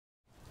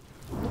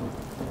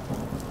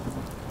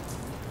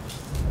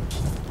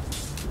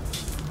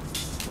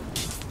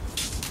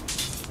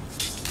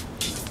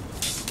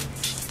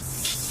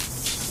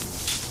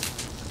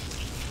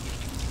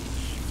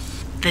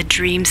the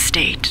dream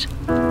state.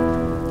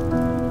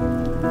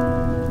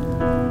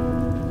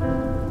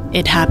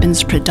 It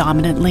happens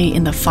predominantly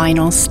in the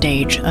final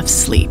stage of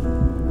sleep.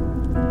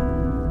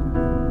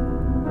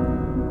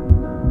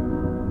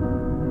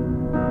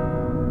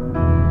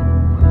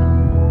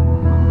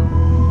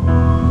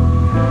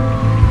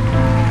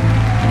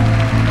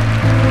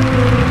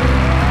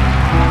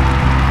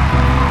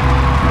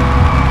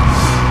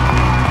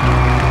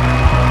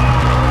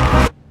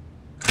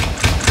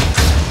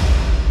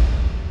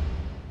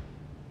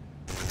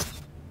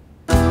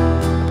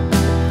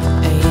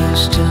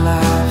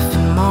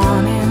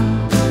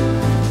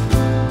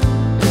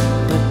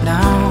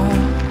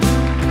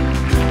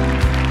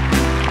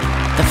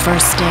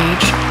 First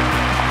stage,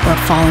 or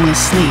falling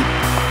asleep.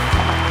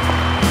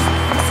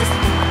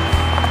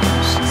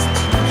 She's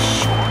too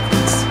short.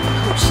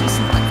 Oh, she's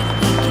not gonna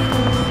make it.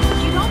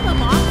 You don't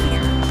belong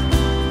here.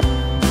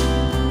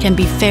 Can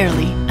be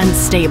fairly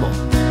unstable.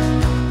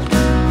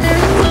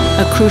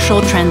 A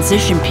crucial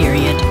transition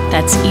period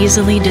that's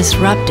easily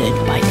disrupted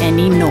by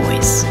any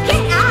noise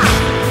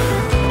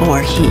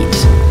or heat.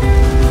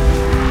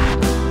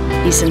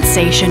 The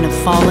sensation of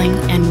falling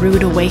and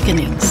rude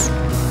awakenings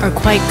are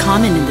quite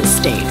common in this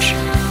stage.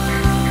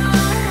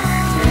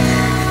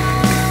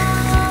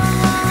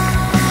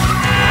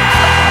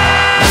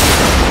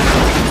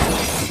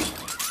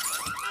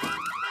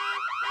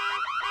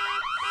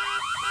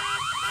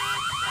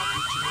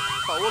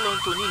 Paola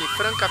Antonini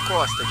Franca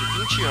Costa, de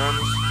 20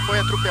 anos, foi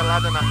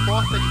atropelada na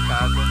porta de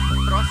casa,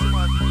 próximo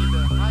à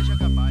Avenida Raja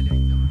Gabalha.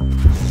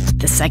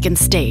 The second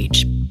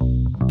stage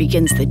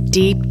begins the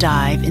deep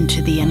dive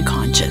into the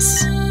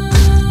unconscious.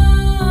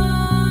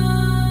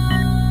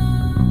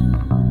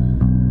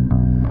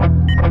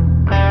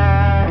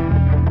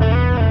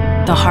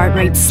 The heart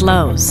rate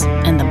slows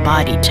and the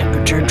body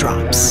temperature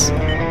drops.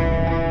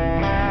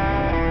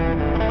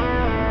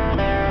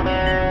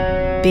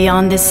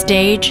 Beyond this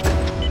stage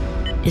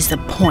is the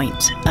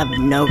point of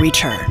no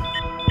return.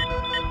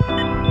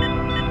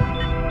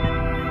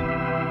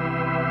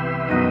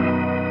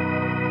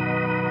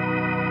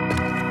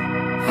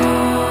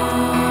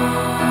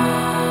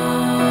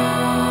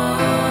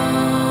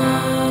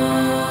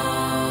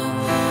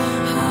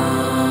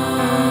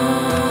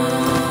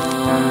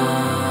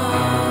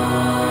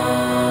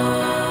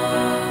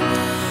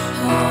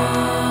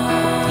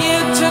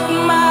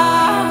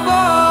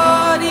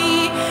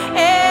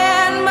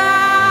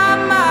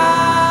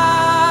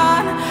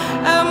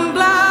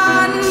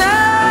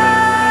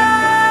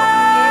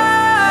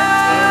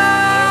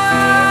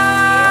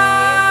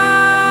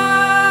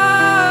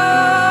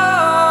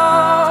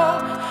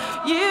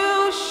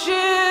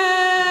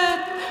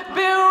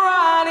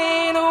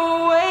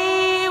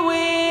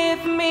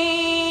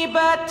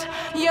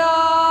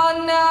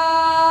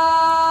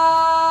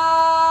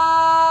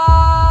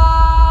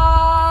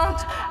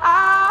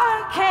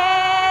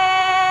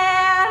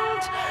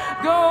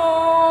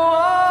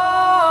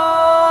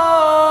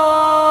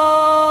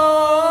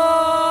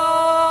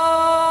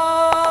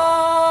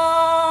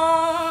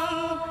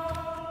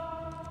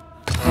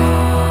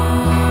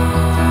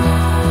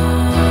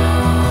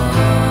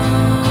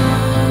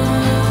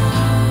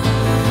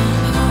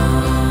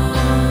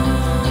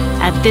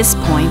 At this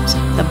point,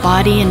 the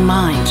body and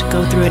mind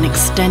go through an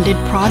extended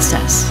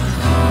process.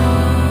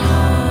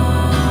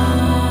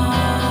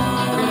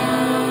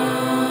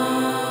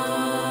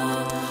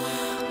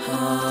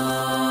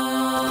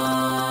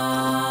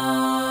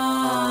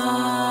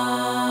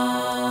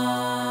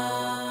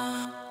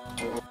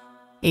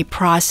 A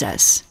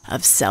process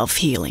of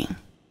self-healing.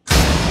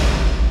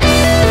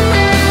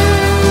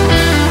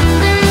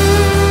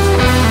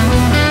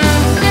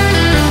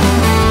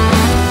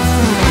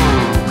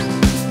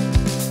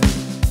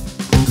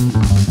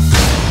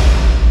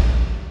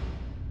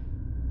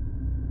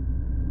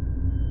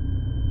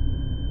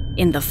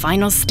 In the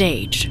final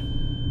stage,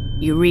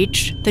 you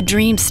reach the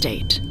dream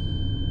state.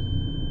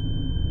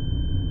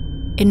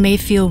 It may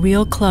feel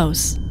real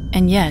close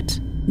and yet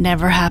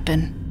never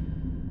happen.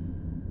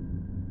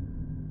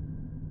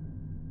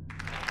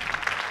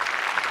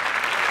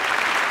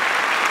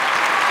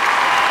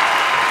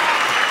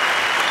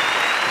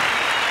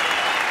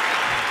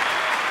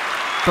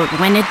 But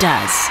when it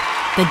does,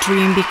 the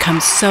dream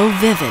becomes so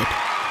vivid,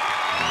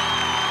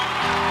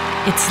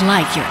 it's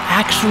like you're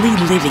actually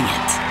living it.